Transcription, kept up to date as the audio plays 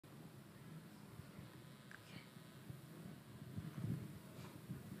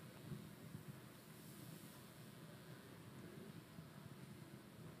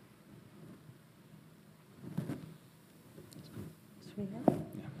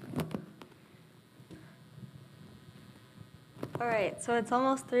All right, so it's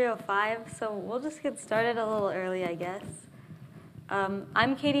almost 3:05, so we'll just get started a little early, I guess.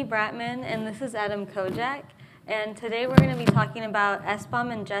 I'm Katie Bratman, and this is Adam Kojak. And today we're going to be talking about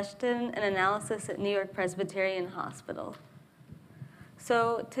SBOM ingestion and analysis at New York-Presbyterian Hospital.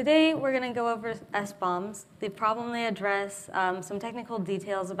 So today we're going to go over SBOMs, the problem they address, some technical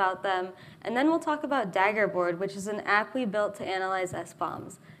details about them, and then we'll talk about Daggerboard, which is an app we built to analyze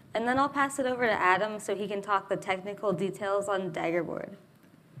SBOMs. And then I'll pass it over to Adam so he can talk the technical details on Daggerboard.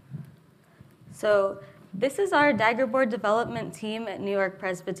 So this is our Daggerboard development team at New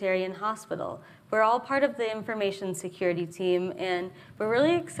York-Presbyterian Hospital. We're all part of the information security team, and we're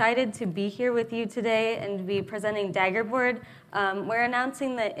really excited to be here with you today and be presenting Daggerboard. We're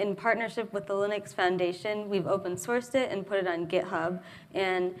announcing that in partnership with the Linux Foundation, we've open sourced it and put it on GitHub,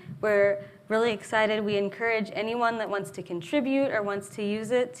 and we're really excited. We encourage anyone that wants to contribute or wants to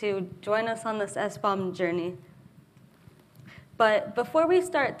use it to join us on this SBOM journey. But before we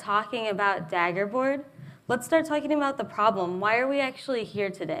start talking about Daggerboard, let's start talking about the problem. Why are we actually here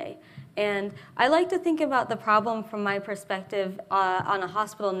today? And I like to think about the problem from my perspective on a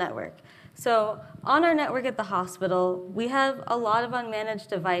hospital network. So on our network at the hospital, we have a lot of unmanaged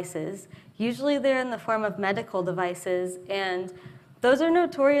devices. Usually they're in the form of medical devices, and those are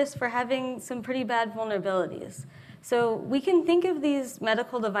notorious for having some pretty bad vulnerabilities. So we can think of these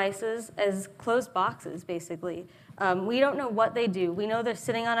medical devices as closed boxes, basically. We don't know what they do. We know they're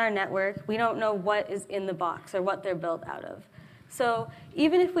sitting on our network. We don't know what is in the box or what they're built out of. So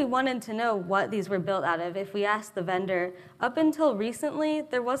even if we wanted to know what these were built out of, if we asked the vendor, up until recently,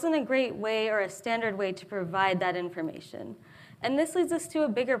 there wasn't a great way or a standard way to provide that information. And this leads us to a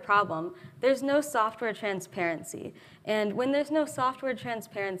bigger problem. There's no software transparency. And when there's no software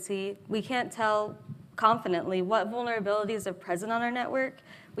transparency, we can't tell confidently what vulnerabilities are present on our network.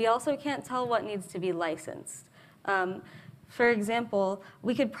 We also can't tell what needs to be licensed. For example,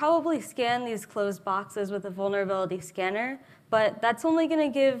 we could probably scan these closed boxes with a vulnerability scanner, but that's only going to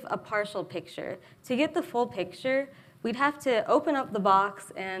give a partial picture. To get the full picture, we'd have to open up the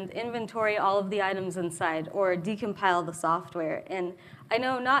box and inventory all of the items inside or decompile the software. And I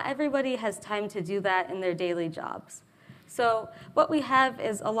know not everybody has time to do that in their daily jobs. So what we have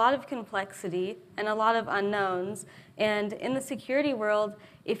is a lot of complexity and a lot of unknowns. And in the security world,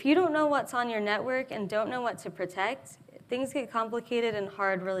 if you don't know what's on your network and don't know what to protect, things get complicated and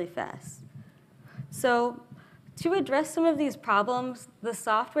hard really fast. So to address some of these problems, the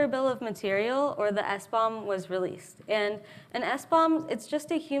Software Bill of Material, or the SBOM, was released. And an SBOM, it's just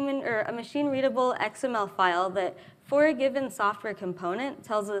a human or a machine-readable XML file that, for a given software component,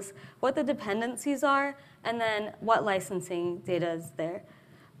 tells us what the dependencies are and then what licensing data is there.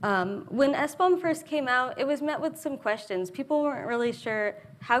 When SBOM first came out, it was met with some questions. People weren't really sure,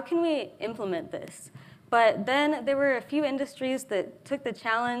 how can we implement this? But then there were a few industries that took the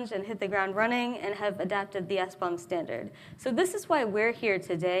challenge and hit the ground running and have adapted the SBOM standard. So this is why we're here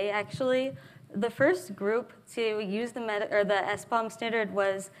today, actually. The first group to use the SBOM standard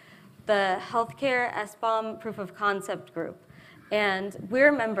was the Healthcare SBOM Proof of Concept group. And we're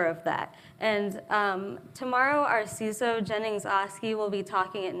a member of that. And tomorrow, our CISO, Jennings Oski, will be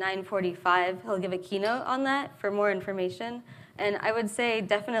talking at 9:45. He'll give a keynote on that for more information. And I would say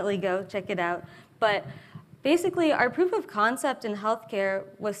definitely go check it out. But basically, our proof of concept in healthcare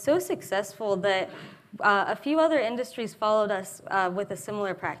was so successful that a few other industries followed us with a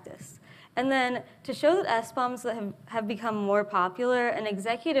similar practice. And then to show that SBOMs have become more popular, an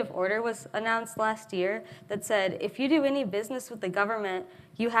executive order was announced last year that said, if you do any business with the government,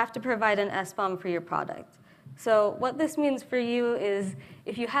 you have to provide an SBOM for your product. So what this means for you is,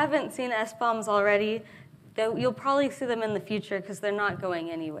 if you haven't seen SBOMs already, you'll probably see them in the future because they're not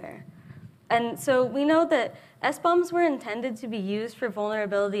going anywhere. And so we know that SBOMs were intended to be used for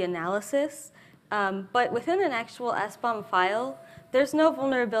vulnerability analysis, but within an actual SBOM file, there's no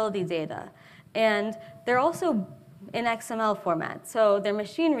vulnerability data. And they're also in XML format. So they're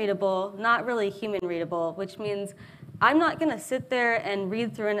machine readable, not really human readable, which means I'm not going to sit there and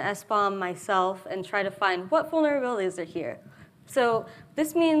read through an SBOM myself and try to find what vulnerabilities are here. So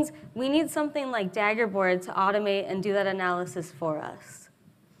this means we need something like Daggerboard to automate and do that analysis for us.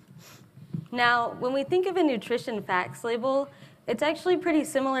 Now, when we think of a nutrition facts label, it's actually pretty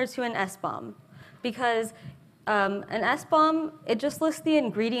similar to an SBOM, because an SBOM, it just lists the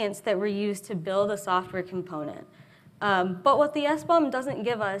ingredients that were used to build a software component. But what the SBOM doesn't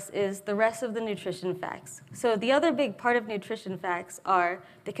give us is the rest of the nutrition facts. So the other big part of nutrition facts are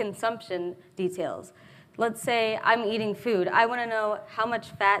the consumption details. let's say I'm eating food. I want to know how much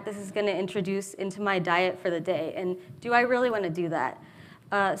fat this is going to introduce into my diet for the day, and do I really want to do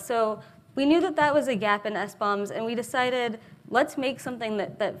that? So we knew that that was a gap in SBOMs, and we decided, let's make something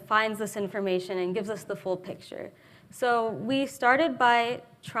that finds this information and gives us the full picture. So we started by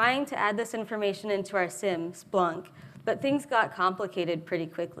trying to add this information into our SIM, Splunk, but things got complicated pretty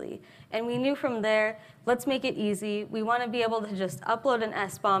quickly. And we knew from there, let's make it easy. We want to be able to just upload an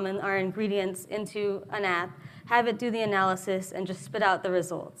SBOM and our ingredients into an app, have it do the analysis, and just spit out the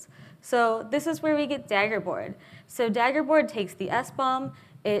results. So this is where we get Daggerboard. So Daggerboard takes the SBOM,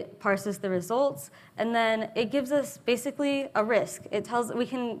 it parses the results, and then it gives us basically a risk. It tells we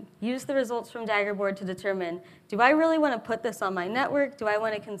can use the results from Daggerboard to determine, do I really want to put this on my network? Do I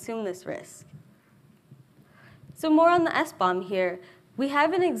want to consume this risk? So more on the SBOM here. We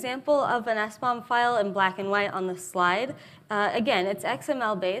have an example of an SBOM file in black and white on the slide. Again, it's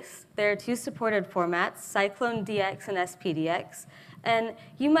XML based. There are two supported formats, Cyclone DX and SPDX. And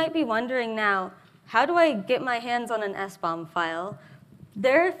you might be wondering now, how do I get my hands on an SBOM file?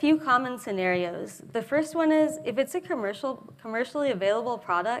 There are a few common scenarios. The first one is, if it's a commercially available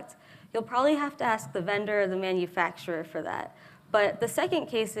product, you'll probably have to ask the vendor or the manufacturer for that. But the second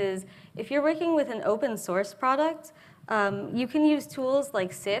case is, if you're working with an open source product, you can use tools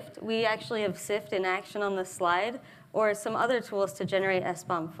like Sift. We actually have Sift in action on the slide, or some other tools to generate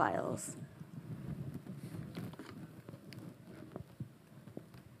SBOM files.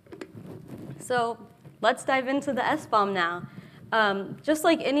 So let's dive into the SBOM now. Just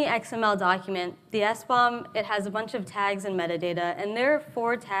like any XML document, the SBOM, it has a bunch of tags and metadata, and there are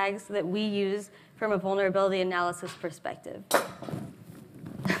 4 tags that we use from a vulnerability analysis perspective.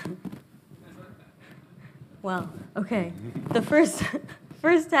 Well, okay. The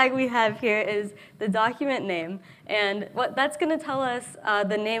first tag we have here is the document name, and what that's going to tell us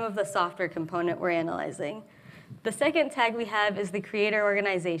the name of the software component we're analyzing. The second tag we have is the creator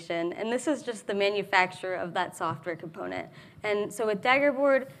organization, and this is just the manufacturer of that software component. And so with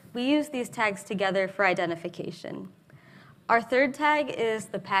Daggerboard, we use these tags together for identification. Our third tag is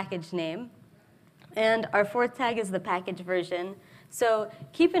the package name, and our fourth tag is the package version. So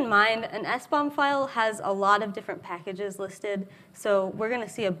keep in mind, an SBOM file has a lot of different packages listed, so we're going to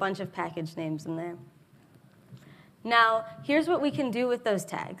see a bunch of package names in there. Now, here's what we can do with those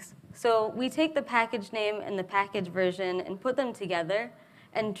tags. So we take the package name and the package version and put them together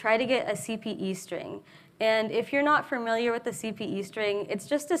and try to get a CPE string. And if you're not familiar with the CPE string, it's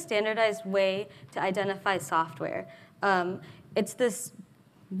just a standardized way to identify software. It's this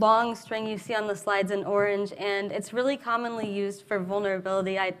long string you see on the slides in orange, and it's really commonly used for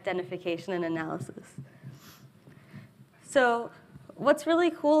vulnerability identification and analysis. So what's really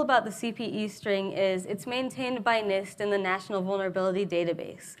cool about the CPE string is it's maintained by NIST in the National Vulnerability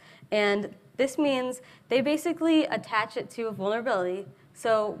Database. And this means they basically attach it to a vulnerability.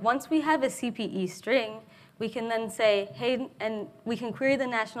 So once we have a CPE string, we can then say, hey, and we can query the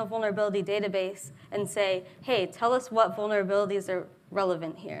National Vulnerability Database and say, hey, tell us what vulnerabilities are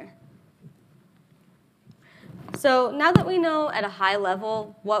relevant here. So now that we know at a high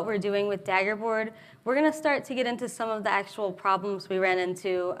level what we're doing with Daggerboard, we're going to start to get into some of the actual problems we ran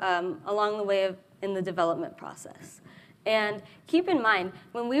into along the way in the development process. And keep in mind,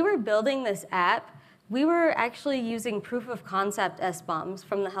 when we were building this app, we were actually using proof of concept SBOMs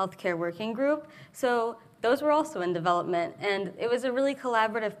from the healthcare working group. So those were also in development. And it was a really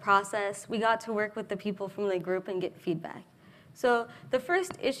collaborative process. We got to work with the people from the group and get feedback. So the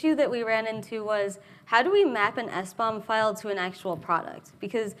first issue that we ran into was, how do we map an SBOM file to an actual product?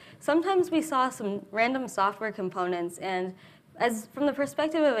 Because sometimes we saw some random software components, and from the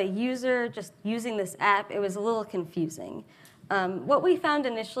perspective of a user just using this app, it was a little confusing. What we found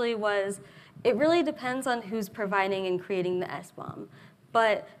initially was it really depends on who's providing and creating the SBOM.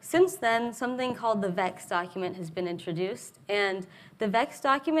 But since then, something called the VEX document has been introduced, and the VEX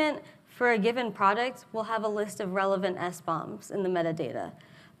document for a given product will have a list of relevant SBOMs in the metadata.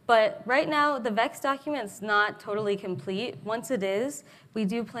 But right now, the VEX document's not totally complete. Once it is, we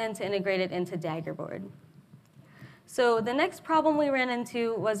do plan to integrate it into Daggerboard. So the next problem we ran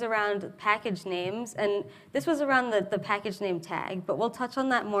into was around package names, and this was around the package name tag, but we'll touch on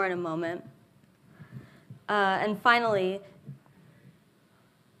that more in a moment. And finally,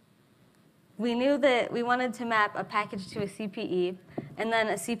 we knew that we wanted to map a package to a CPE, and then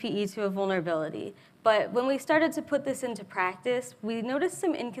a CPE to a vulnerability. But when we started to put this into practice, we noticed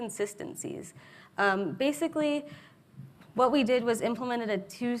some inconsistencies. Basically, what we did was implemented a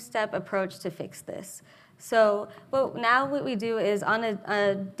 2-step approach to fix this. So now what we do is on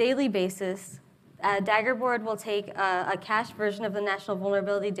a daily basis, Daggerboard will take a cached version of the National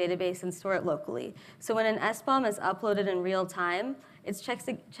Vulnerability Database and store it locally. So when an SBOM is uploaded in real time, it's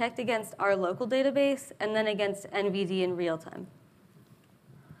checked against our local database and then against NVD in real time.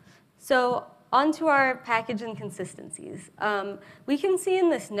 So onto our package inconsistencies. We can see in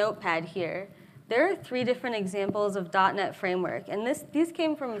this notepad here, there are 3 different examples of .NET framework, and these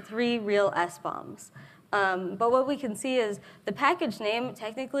came from 3 real SBOMs. But what we can see is the package name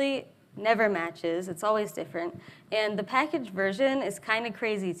technically never matches. It's always different. And the package version is kind of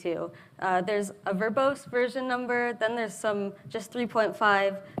crazy too. There's a verbose version number, then there's some just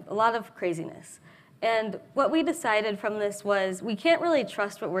 3.5, a lot of craziness. And what we decided from this was we can't really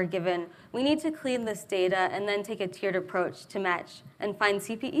trust what we're given. We need to clean this data and then take a tiered approach to match and find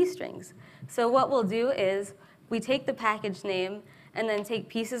CPE strings. So what we'll do is we take the package name and then take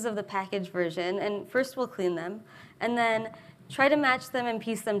pieces of the package version, and first we'll clean them, and then try to match them and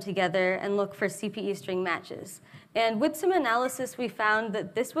piece them together and look for CPE string matches. And with some analysis, we found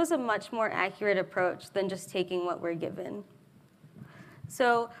that this was a much more accurate approach than just taking what we're given.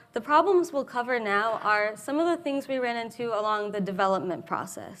 So the problems we'll cover now are some of the things we ran into along the development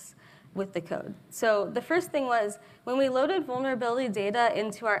process with the code. So the first thing was when we loaded vulnerability data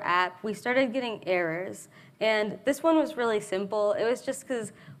into our app, we started getting errors. And this one was really simple. It was just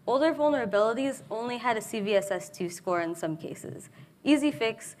because older vulnerabilities only had a CVSS2 score in some cases. Easy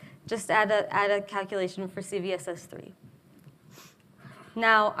fix, just add a calculation for CVSS3.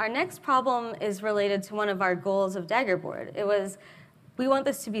 Now, our next problem is related to one of our goals of Daggerboard. It was, we want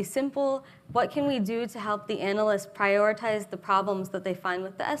this to be simple. What can we do to help the analysts prioritize the problems that they find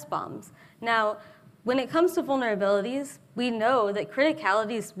with the SBOMs? Now, when it comes to vulnerabilities, we know that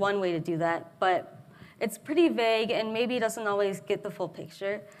criticality is one way to do that, but it's pretty vague and maybe doesn't always get the full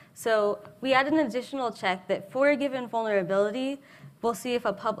picture. So we add an additional check that for a given vulnerability, we'll see if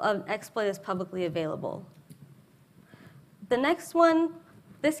an exploit is publicly available. The next one,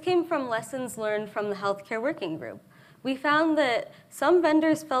 this came from lessons learned from the healthcare working group. We found that some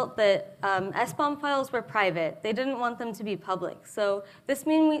vendors felt that SBOM files were private. They didn't want them to be public. So this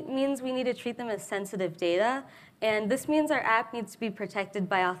means we need to treat them as sensitive data, and this means our app needs to be protected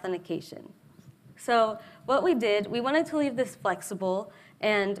by authentication. So what we did, we wanted to leave this flexible,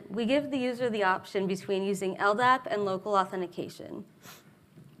 and we give the user the option between using LDAP and local authentication.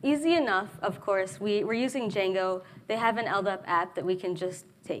 Easy enough, of course. We're using Django. They have an LDAP app that we can just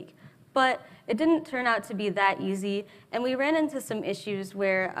take. But it didn't turn out to be that easy, and we ran into some issues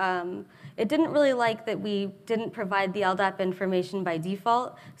where it didn't really like that we didn't provide the LDAP information by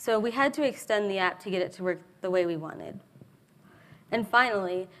default, so we had to extend the app to get it to work the way we wanted. And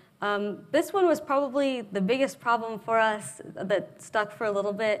finally, this one was probably the biggest problem for us that stuck for a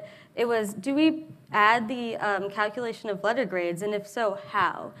little bit. It was, do we add the calculation of letter grades, and if so,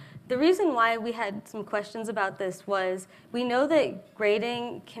 how? The reason why we had some questions about this was we know that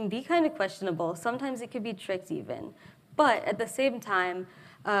grading can be kind of questionable. Sometimes it could be tricked even. But at the same time,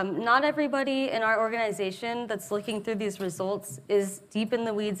 not everybody in our organization that's looking through these results is deep in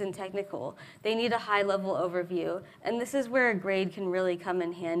the weeds and technical. They need a high-level overview, and this is where a grade can really come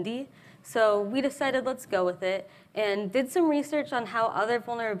in handy. So we decided let's go with it and did some research on how other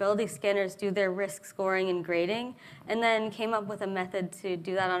vulnerability scanners do their risk scoring and grading, and then came up with a method to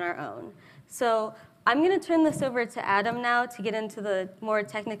do that on our own. So I'm going to turn this over to Adam now to get into the more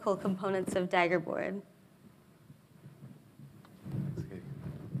technical components of Daggerboard.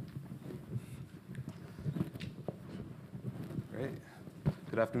 Great.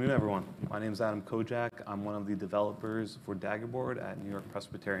 Good afternoon, everyone. My name is Adam Kojak. I'm one of the developers for Daggerboard at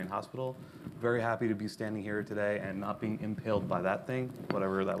New-York-Presbyterian Hospital. Very happy to be standing here today and not being impaled by that thing,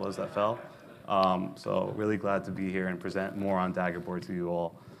 whatever that was that fell. So really glad to be here and present more on Daggerboard to you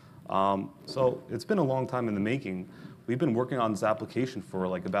all. So it's been a long time in the making. We've been working on this application for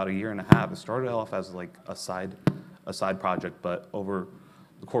like about a year and a half. It started off as like a side project, but over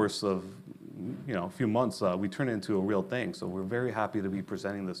the course of a few months, we turned it into a real thing. So we're very happy to be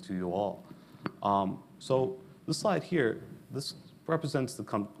presenting this to you all. So this slide here, this represents the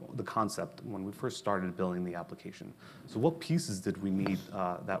concept when we first started building the application. So what pieces did we need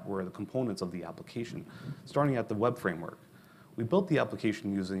that were the components of the application? Starting at the web framework. We built the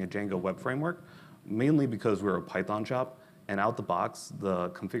application using a Django web framework, mainly because we're a Python shop, and out the box, the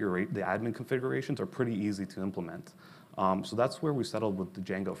admin configurations are pretty easy to implement. So that's where we settled with the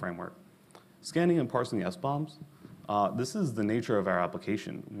Django framework. Scanning and parsing SBOMs. This is the nature of our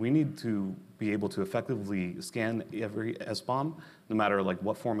application. We need to be able to effectively scan every SBOM, no matter like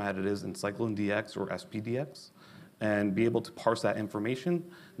what format it is, in CycloneDX or SPDX, and be able to parse that information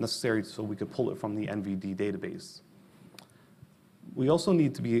necessary so we could pull it from the NVD database. We also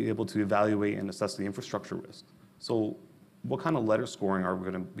need to be able to evaluate and assess the infrastructure risk. So what kind of letter scoring are we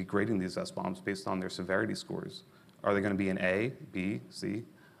going to be grading these SBOMs based on their severity scores? Are they going to be an A, B, C,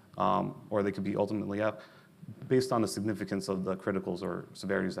 or they could be ultimately F, based on the significance of the criticals or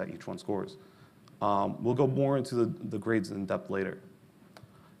severities that each one scores? We'll go more into the grades in depth later.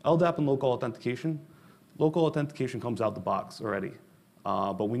 LDAP and local authentication. Local authentication comes out the box already,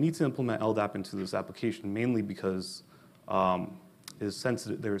 but we need to implement LDAP into this application mainly because there's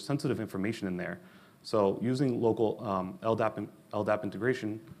sensitive information in there. So using local LDAP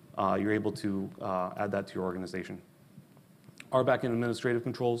integration, you're able to add that to your organization. RBAC and administrative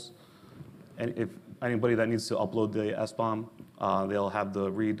controls. And if anybody that needs to upload the SBOM, they'll have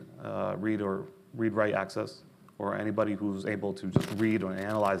the read or read-write access, or anybody who's able to just read or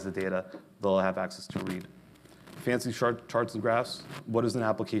analyze the data, they'll have access to read. Fancy charts and graphs. What is an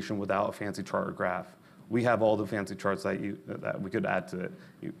application without a fancy chart or graph? We have all the fancy charts that we could add to it.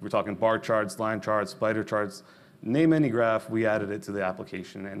 We're talking bar charts, line charts, spider charts. Name any graph, we added it to the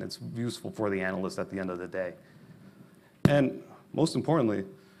application, and it's useful for the analyst at the end of the day. And most importantly,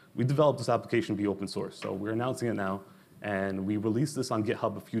 we developed this application to be open source. So we're announcing it now, and we released this on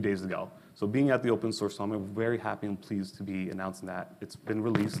GitHub a few days ago. So being at the Open Source Summit, we're very happy and pleased to be announcing that it's been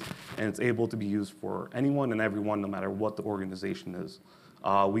released, and it's able to be used for anyone and everyone, no matter what the organization is.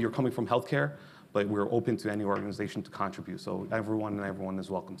 We are coming from healthcare, but we're open to any organization to contribute. So everyone is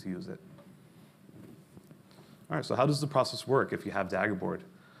welcome to use it. All right, so how does the process work if you have Daggerboard?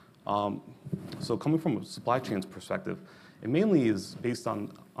 So coming from a supply chains perspective, it mainly is based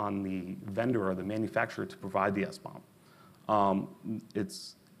on the vendor or the manufacturer to provide the SBOM.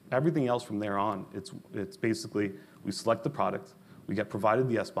 It's everything else from there on. It's basically, we select the product, we get provided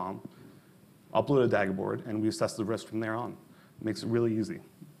the SBOM, upload a Daggerboard, and we assess the risk from there on. It makes it really easy.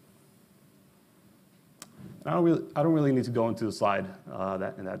 I don't really need to go into the slide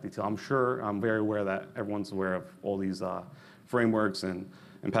in that detail. I'm very aware that everyone's aware of all these frameworks and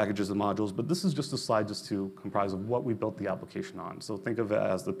packages and modules, but this is just a slide just to comprise of what we built the application on. So think of it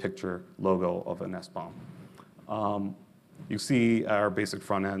as the picture logo of an SBOM. You see our basic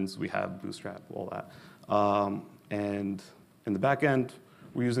front ends, we have Bootstrap, all that. And in the back end,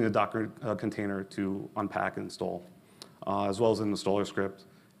 we're using a Docker container to unpack and install, as well as an installer script.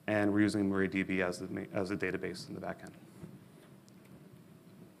 And we're using MariaDB as a database in the back end.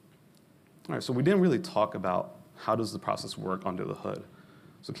 All right, so we didn't really talk about how does the process work under the hood.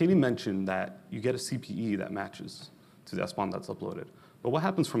 So Katie mentioned that you get a CPE that matches to the SBOM that's uploaded. But what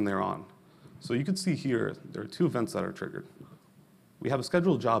happens from there on? So you can see here, there are two events that are triggered. We have a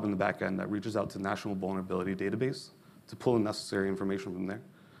scheduled job in the back end that reaches out to the National Vulnerability Database to pull in necessary information from there.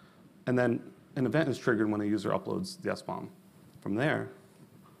 And then an event is triggered when a user uploads the SBOM. From there,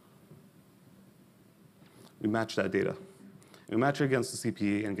 we match that data. And we match it against the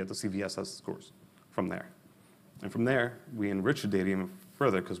CPE and get the CVSS scores from there. And from there, we enrich the data even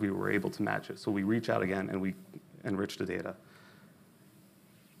further because we were able to match it. So we reach out again and we enrich the data.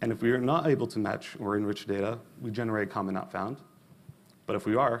 And if we are not able to match or enrich data, we generate comment not found. But if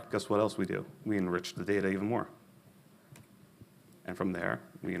we are, guess what else we do? We enrich the data even more. And from there,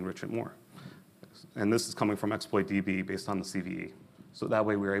 we enrich it more. And this is coming from exploit DB based on the CVE. So that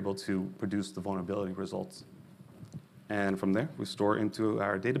way we're able to produce the vulnerability results. And from there, we store into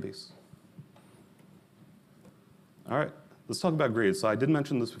our database. All right, let's talk about grades. So I did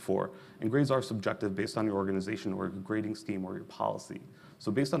mention this before, and grades are subjective based on your organization or your grading scheme or your policy.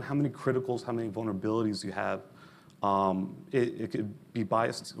 So based on how many criticals, how many vulnerabilities you have, it could be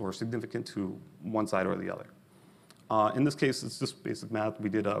biased or significant to one side or the other. In this case, it's just basic math. We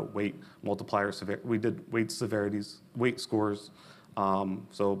did a weight multiplier, we did weight severities, weight scores.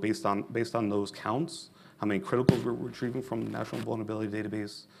 So based on those counts, how many criticals we're retrieving from the National Vulnerability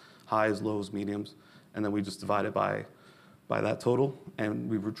Database, highs, lows, mediums, and then we just divide it by that total, and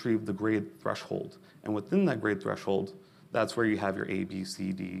we retrieve the grade threshold. And within that grade threshold, that's where you have your A, B,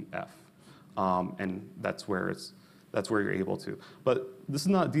 C, D, F, and that's where you're able to. But this is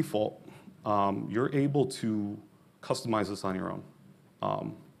not default. You're able to customize this on your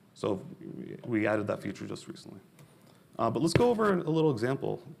own. So we added that feature just recently. But let's go over a little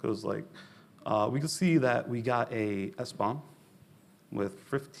example, because we can see that we got a SBOM with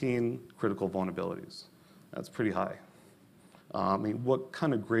 15 critical vulnerabilities. That's pretty high. I mean, what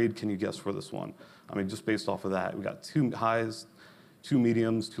kind of grade can you guess for this one? I mean, just based off of that, we got 2 highs, 2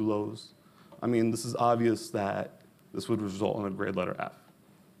 mediums, 2 lows. I mean, this is obvious that this would result in a grade letter F,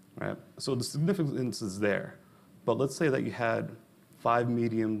 right? So the significance is there. But let's say that you had 5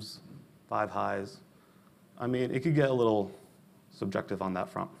 mediums, 5 highs. I mean, it could get a little subjective on that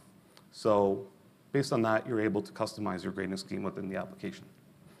front. So Based on that, you're able to customize your grading scheme within the application.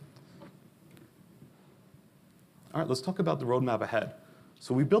 All right, let's talk about the roadmap ahead.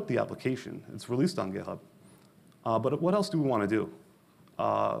 So we built the application. It's released on GitHub. But what else do we want to do?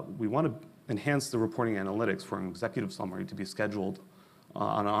 We want to enhance the reporting analytics for an executive summary to be scheduled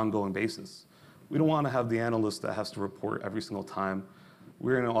on an ongoing basis. We don't want to have the analyst that has to report every single time.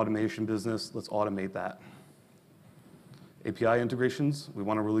 We're in an automation business. Let's automate that. API integrations. We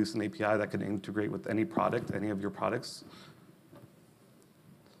want to release an API that can integrate with any product, any of your products.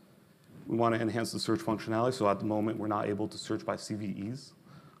 We want to enhance the search functionality. So at the moment, we're not able to search by CVEs.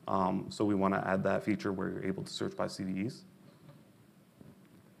 So we want to add that feature where you're able to search by CVEs.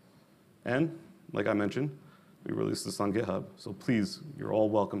 And like I mentioned, we released this on GitHub. So please, you're all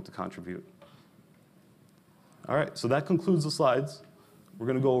welcome to contribute. All right, so that concludes the slides. We're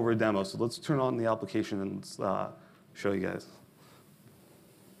going to go over a demo. So let's turn on the application and let's show you guys.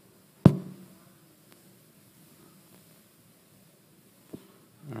 All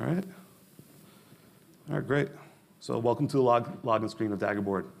right. All right, great. So welcome to the login screen of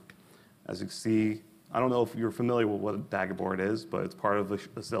Daggerboard. As you can see, I don't know if you're familiar with what a Daggerboard is, but it's part of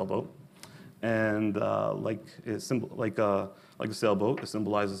a sailboat. And like a sailboat, it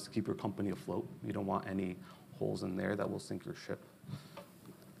symbolizes to keep your company afloat. You don't want any holes in there that will sink your ship.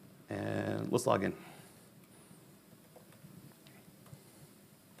 And let's log in.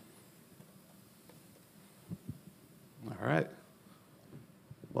 All right.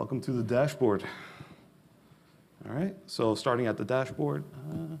 Welcome to the dashboard. All right, so starting at the dashboard.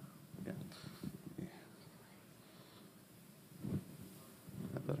 Yeah.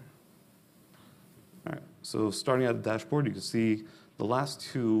 That better? All right, so starting at the dashboard, you can see the last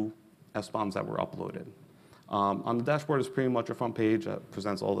two SBOMs that were uploaded. On the dashboard is pretty much a front page that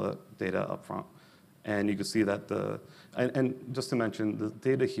presents all the data up front. And you can see that and just to mention, the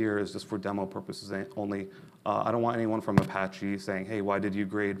data here is just for demo purposes only. I don't want anyone from Apache saying, hey, why did you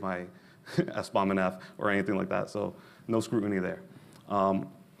grade my SBOM and F or anything like that? So no scrutiny there.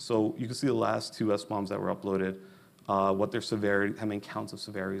 So you can see the last two SBOMs that were uploaded, what their severity, how many counts of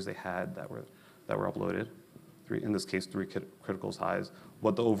severities they had that were uploaded. In this case, 3 criticals highs,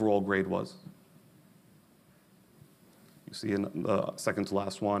 what the overall grade was. You see in the second to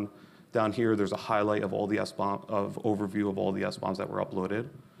last one. Down here, there's a highlight of all the overview of all the SBOMs that were uploaded.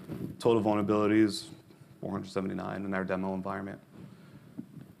 Total vulnerabilities, 479 in our demo environment.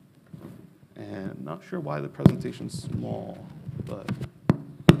 And not sure why the presentation's small, but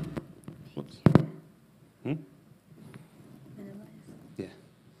whoops. Yeah.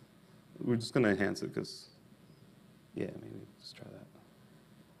 We're just going to enhance it because, yeah, maybe let's try that.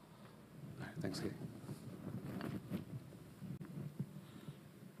 All right, thanks, Kate.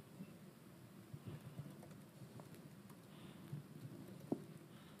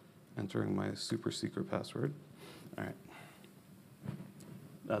 Entering my super secret password. All right.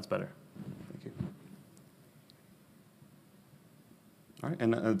 That's better. Thank you. All right,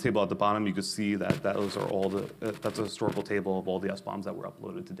 and the table at the bottom, you can see that those are all that's a historical table of all the SBOMs that were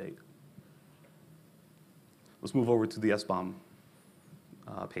uploaded to date. Let's move over to the SBOM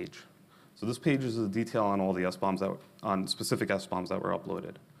page. So this page is a detail on all the SBOMs on specific SBOMs that were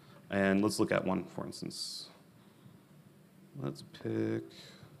uploaded. And let's look at one, for instance. Let's pick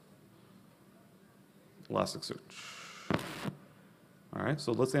Elasticsearch. All right,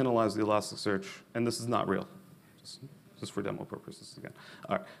 so let's analyze the Elasticsearch, and this is not real, just for demo purposes again.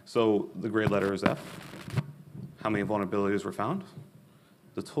 All right, so the grade letter is F. How many vulnerabilities were found?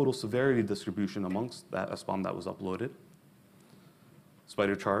 The total severity distribution amongst that SBOM that was uploaded.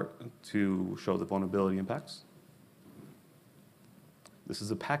 Spider chart to show the vulnerability impacts. This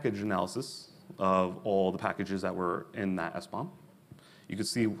is a package analysis of all the packages that were in that SBOM. You can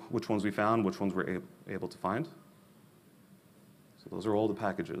see which ones we found, which ones we're able to find. So those are all the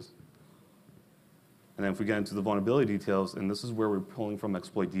packages. And then if we get into the vulnerability details, and this is where we're pulling from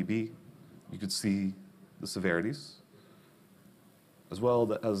ExploitDB, you could see the severities, as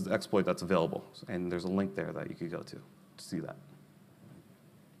well as the exploit that's available. And there's a link there that you could go to see that.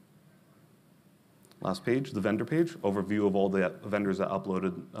 Last page, the vendor page, overview of all the vendors that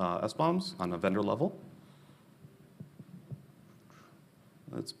uploaded SBOMs on a vendor level.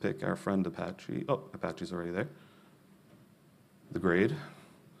 Let's pick our friend Apache. Oh, Apache's already there. The grade.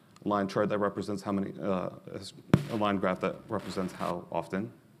 A line chart that represents how many, a line graph that represents how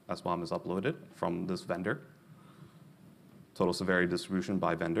often SBOM is uploaded from this vendor. Total severity distribution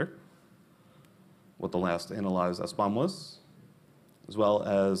by vendor. What the last analyzed SBOM was, as well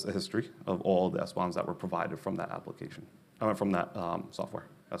as a history of all the SBOMs that were provided from that application, from that software,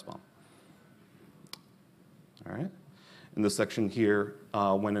 SBOM. All right. in this section here,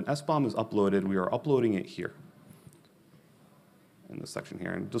 when an SBOM is uploaded, we are uploading it here in this section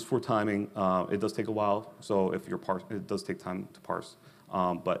here. And just for timing, it does take a while, so if you're it does take time to parse.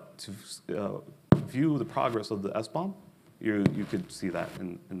 But to view the progress of the SBOM, you could see that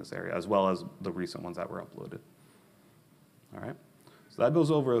in this area, as well as the recent ones that were uploaded. All right, so that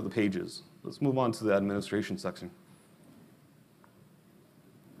goes over the pages. Let's move on to the administration section.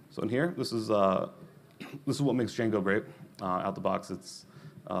 So in here, this is what makes Django great. Out the box, it's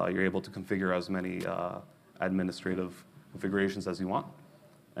you're able to configure as many administrative configurations as you want.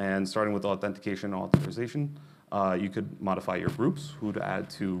 And starting with authentication and authorization, you could modify your groups, who to add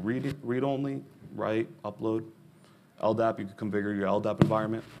to read-only, write, upload. LDAP, you could configure your LDAP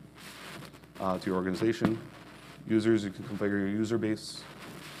environment to your organization. Users, you can configure your user base.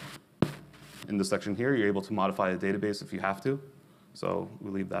 In this section here, you're able to modify the database if you have to. So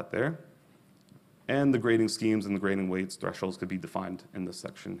we leave that there. And the grading schemes and the grading weights, thresholds could be defined in this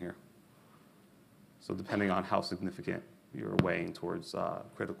section here. So depending on how significant you're weighing towards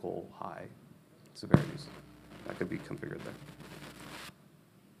critical high severities, that could be configured there.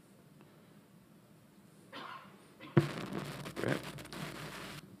 Great.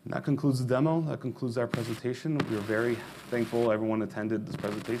 And that concludes the demo. That concludes our presentation. We are very thankful everyone attended this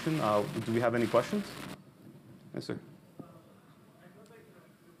presentation. Do we have any questions? Yes, sir.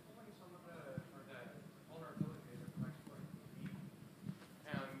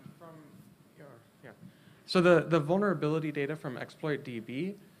 So the vulnerability data from Exploit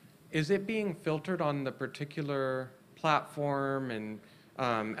DB, is it being filtered on the particular platform and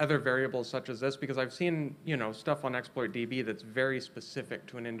other variables such as this? Because I've seen stuff on Exploit DB that's very specific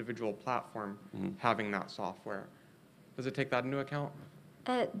to an individual platform having that software. Does it take that into account?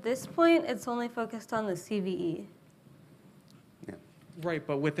 At this point, it's only focused on the CVE. Yeah. Right,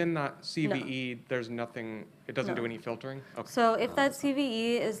 but within that CVE, there's nothing, it doesn't do any filtering? Okay. So if that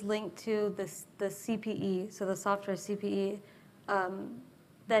CVE is linked to the CPE, so the software CPE,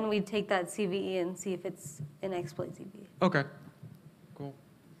 then we'd take that CVE and see if it's in Exploit DB. Okay, cool.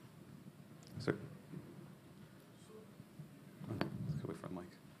 Sir. Let's go away from Mike.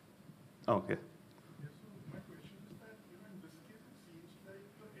 Oh, yeah. My question is that, in this case, it seems like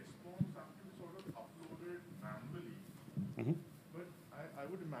the SBOMs have to be sort of uploaded manually. But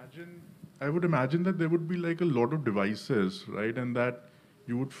I would imagine that there would be like a lot of devices, right? And that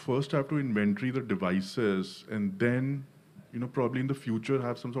you would first have to inventory the devices and then, probably in the future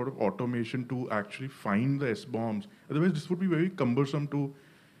have some sort of automation to actually find the SBOMs. Otherwise, this would be very cumbersome to,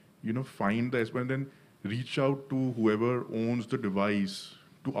 find the SBOM and then reach out to whoever owns the device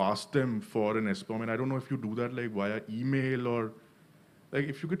to ask them for an SBOM. And I don't know if you do that like via email or like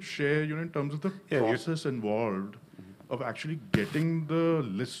if you could share, in terms of the process involved of actually getting the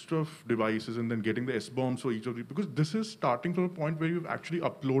list of devices and then getting the SBOMs for each of these, because this is starting from a point where you've actually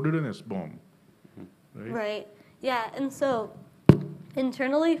uploaded an SBOM, right? Right. Yeah, and so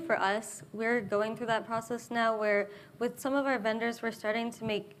internally for us, we're going through that process now where with some of our vendors, we're starting to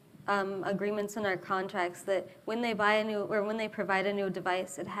make agreements in our contracts that when they buy a new or when they provide a new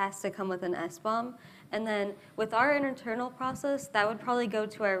device, it has to come with an SBOM. And then with our internal process, that would probably go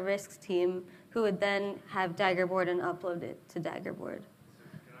to our risks team, who would then have Daggerboard and upload it to Daggerboard.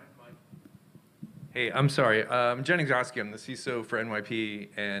 Hey, I'm sorry. I'm Jen Exoski. I'm the CISO for NYP,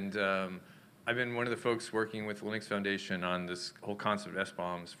 and I've been one of the folks working with Linux Foundation on this whole concept of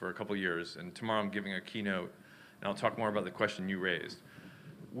SBOMs for a couple of years, and tomorrow I'm giving a keynote, and I'll talk more about the question you raised.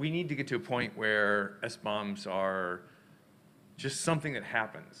 We need to get to a point where SBOMs are just something that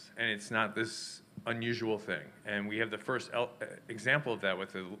happens, and it's not this unusual thing. And we have the first example of that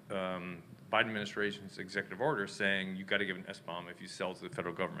with the Biden administration's executive order saying you've got to give an SBOM if you sell to the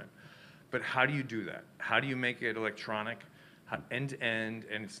federal government. But how do you do that? How do you make it electronic, end-to-end,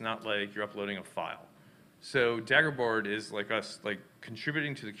 and it's not like you're uploading a file? So Daggerboard is like us, like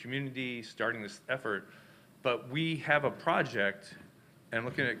contributing to the community, starting this effort, but we have a project, and I'm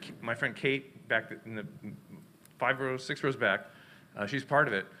looking at my friend Kate back in the 5 rows, 6 rows back, she's part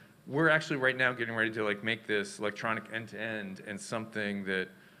of it. We're actually right now getting ready to like make this electronic end-to-end and something that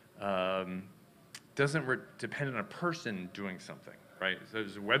doesn't depend on a person doing something, right? So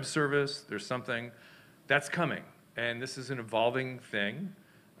there's a web service, there's something that's coming, and this is an evolving thing.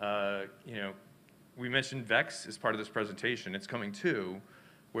 We mentioned VEX as part of this presentation. It's coming too,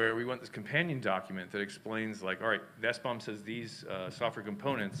 where we want this companion document that explains like, all right, the SBOM says these software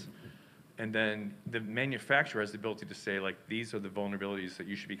components, and then the manufacturer has the ability to say, like, these are the vulnerabilities that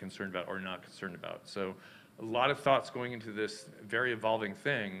you should be concerned about or not concerned about. So a lot of thoughts going into this very evolving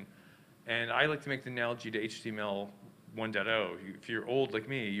thing. And I like to make the analogy to HTML 1.0. If you're old like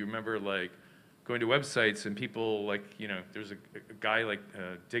me, you remember like going to websites and people like, there's a guy like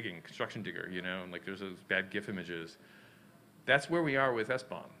digging, construction digger, and like there's those bad GIF images. That's where we are with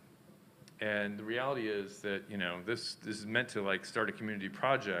SBOM. And the reality is that, this is meant to like start a community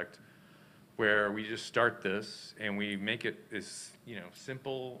project where we just start this and we make it as,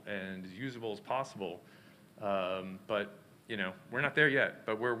 simple and as usable as possible. But, we're not there yet,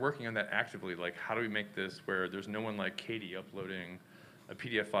 but we're working on that actively. Like, how do we make this where there's no one like Katie uploading a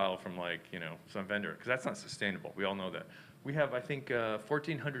PDF file from like, some vendor? Because that's not sustainable. We all know that. We have, I think,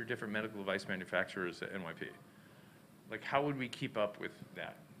 1,400 different medical device manufacturers at NYP. Like, how would we keep up with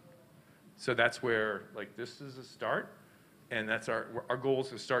that? So that's where, like, this is a start, and that's our goal is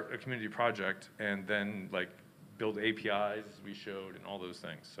to start a community project and then, like, build APIs, as we showed, and all those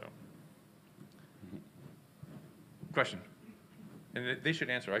things, so. Question? And they should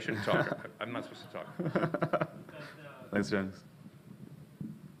answer. I shouldn't talk. I'm not supposed to talk. Thanks, James.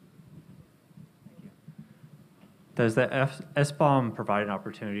 Does the SBOM provide an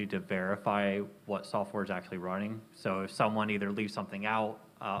opportunity to verify what software is actually running? So if someone either leaves something out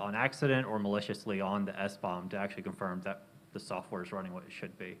on accident or maliciously on the SBOM to actually confirm that the software is running what it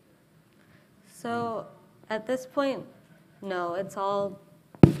should be? So at this point, no, it's all,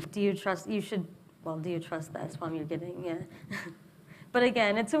 do you trust the SBOM you're getting? Yeah. But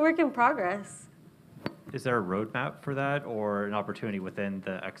again, it's a work in progress. Is there a roadmap for that or an opportunity within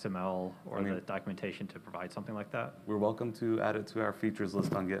the XML or the documentation to provide something like that? We're welcome to add it to our features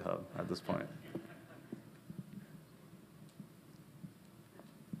list on GitHub at this point.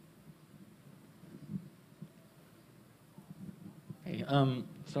 Hey,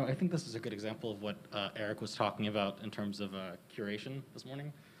 so I think this is a good example of what Eric was talking about in terms of curation this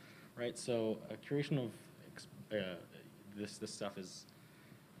morning, right? So curation of this stuff is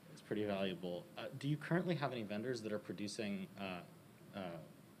pretty valuable. Do you currently have any vendors that are producing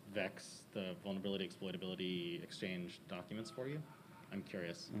VEX, the vulnerability exploitability exchange documents for you? I'm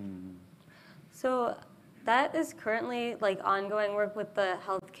curious. So that is currently like ongoing work with the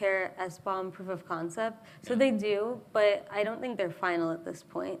healthcare SBOM proof of concept. So they do, but I don't think they're final at this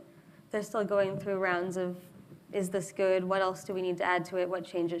point. They're still going through rounds of, is this good? What else do we need to add to it? What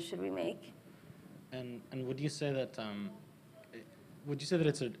changes should we make? And would you say that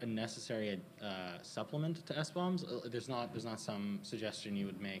it's a necessary supplement to SBOMs? There's not some suggestion you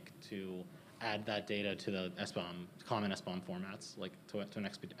would make to add that data to the common SBOM formats, like to an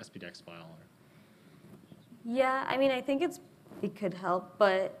SPDX file? Or? Yeah, I mean, I think it could help,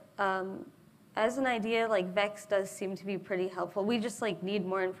 but as an idea, like VEX does seem to be pretty helpful. We just like need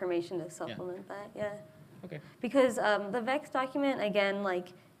more information to supplement that. Yeah. Okay. Because the VEX document, again,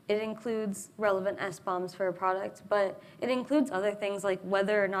 like it includes relevant SBOMs for a product, but it includes other things like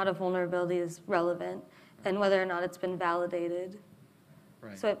whether or not a vulnerability is relevant and whether or not it's been validated.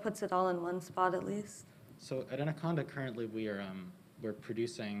 Right. So it puts it all in one spot at least. So at Anaconda currently we're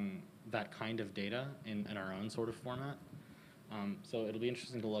producing that kind of data in our own sort of format. So it'll be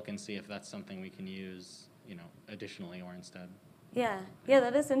interesting to look and see if that's something we can use, additionally or instead. Yeah,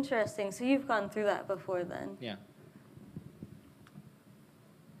 that is interesting. So you've gone through that before then. Yeah.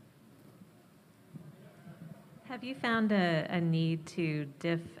 Have you found a need to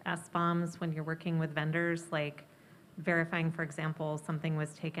diff SBOMs when you're working with vendors, like verifying, for example, something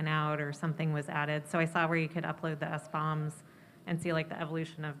was taken out or something was added? So I saw where you could upload the SBOMs and see like the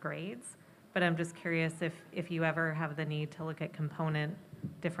evolution of grades, but I'm just curious if you ever have the need to look at component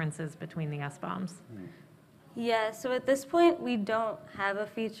differences between the SBOMs. Yeah, so at this point we don't have a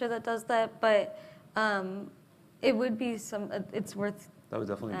feature that does that, but it would be it's worth. That would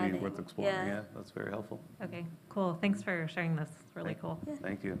definitely be worth exploring. Yeah. Yeah, that's very helpful. Okay, cool. Thanks for sharing this. Really cool. Yeah.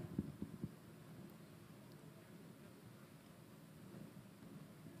 Thank you.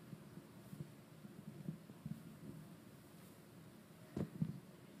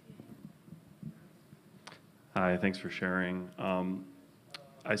 Hi, thanks for sharing.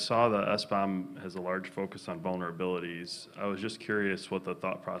 I saw the SBOM has a large focus on vulnerabilities. I was just curious what the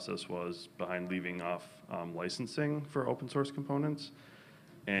thought process was behind leaving off licensing for open source components,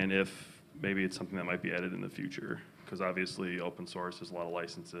 and if maybe it's something that might be added in the future, because obviously open source has a lot of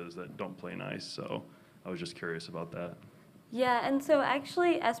licenses that don't play nice, so I was just curious about that. Yeah, and so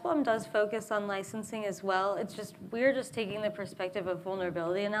actually SBOM does focus on licensing as well. It's just, we're just taking the perspective of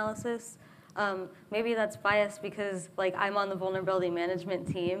vulnerability analysis. Maybe that's biased because like I'm on the vulnerability management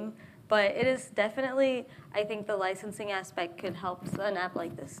team, but it is definitely, I think the licensing aspect could help an app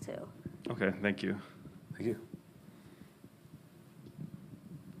like this too. Okay, thank you. Thank you.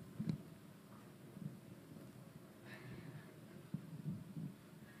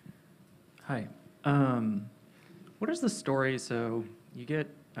 Hi. What is the story? So you get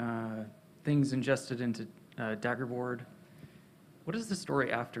things ingested into Daggerboard. What is the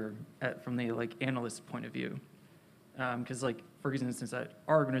story after, from the like analyst point of view? Because like, for instance, at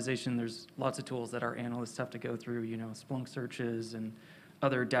our organization, there's lots of tools that our analysts have to go through, you know, Splunk searches and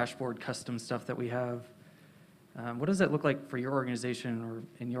other dashboard custom stuff that we have. What does that look like for your organization, or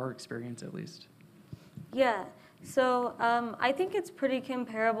in your experience at least? Yeah, so I think it's pretty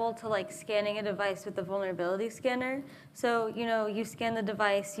comparable to like scanning a device with the vulnerability scanner. So, you know, you scan the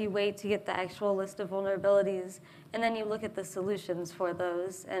device, you wait to get the actual list of vulnerabilities, and then you look at the solutions for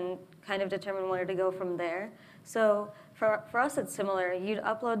those and kind of determine where to go from there. So for us, it's similar. You'd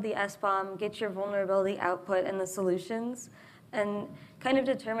upload the SBOM, get your vulnerability output and the solutions, and kind of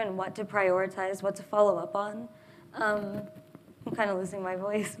determine what to prioritize, what to follow up on. I'm kind of losing my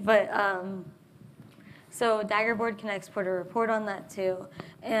voice, but so Daggerboard can export a report on that too.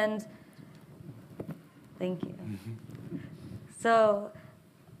 And thank you. So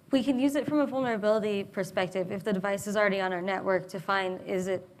we can use it from a vulnerability perspective if the device is already on our network to find, is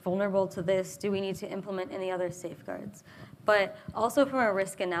it vulnerable to this? Do we need to implement any other safeguards? But also from a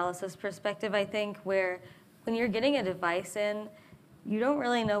risk analysis perspective, I think, where when you're getting a device in, you don't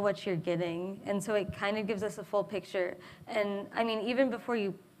really know what you're getting. And so it kind of gives us a full picture. And I mean, even before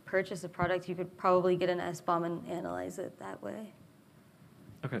you purchase a product, you could probably get an SBOM and analyze it that way.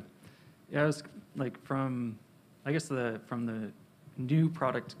 Okay. Yeah, I was like from the new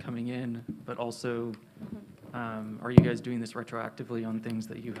product coming in, but also are you guys doing this retroactively on things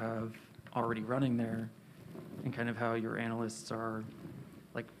that you have already running there, and kind of how your analysts are,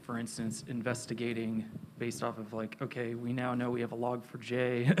 like, for instance, investigating based off of like, okay, we now know we have a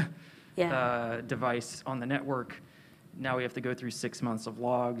Log4j device on the network. Now we have to go through 6 months of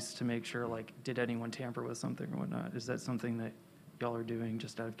logs to make sure, like, did anyone tamper with something or whatnot? Is that something that y'all are doing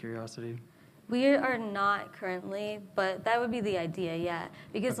just out of curiosity? We are not currently, but that would be the idea, yeah.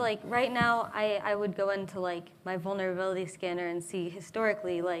 Because like right now, I would go into like my vulnerability scanner and see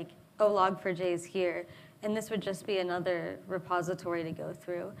historically like, oh, Log4j is here. And this would just be another repository to go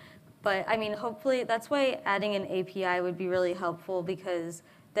through. But I mean, hopefully, that's why adding an API would be really helpful, because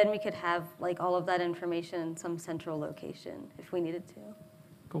then we could have like all of that information in some central location if we needed to.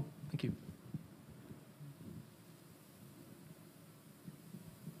 Cool, thank you.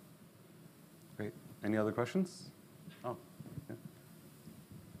 Great. Any other questions? Oh, yeah.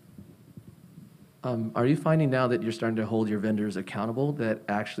 Are you finding now that you're starting to hold your vendors accountable that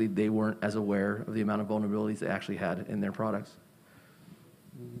actually they weren't as aware of the amount of vulnerabilities they actually had in their products?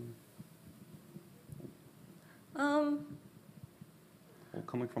 Well,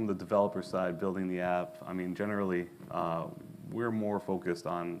 coming from the developer side, building the app, I mean, generally, we're more focused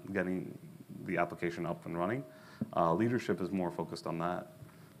on getting the application up and running. Leadership is more focused on that.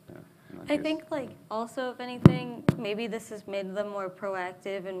 Yeah, in that I case. think like also, if anything, maybe this has made them more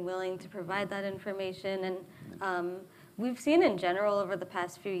proactive and willing to provide that information. And we've seen in general over the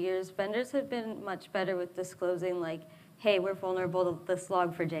past few years, vendors have been much better with disclosing like, hey, we're vulnerable to this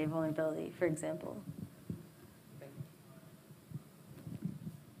Log4j vulnerability, for example.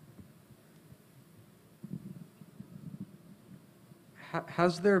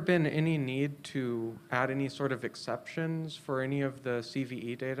 Has there been any need to add any sort of exceptions for any of the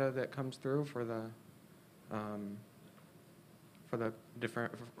CVE data that comes through for the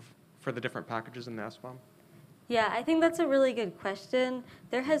different packages in the SBOM? Yeah, I think that's a really good question.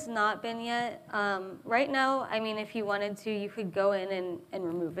 There has not been yet. Right now, I mean, if you wanted to, you could go in and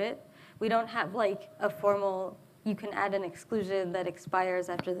remove it. We don't have like a formal, you can add an exclusion that expires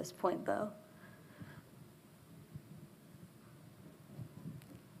after this point though.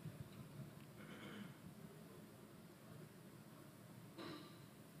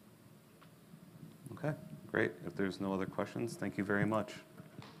 Okay, great. If there's no other questions, thank you very much.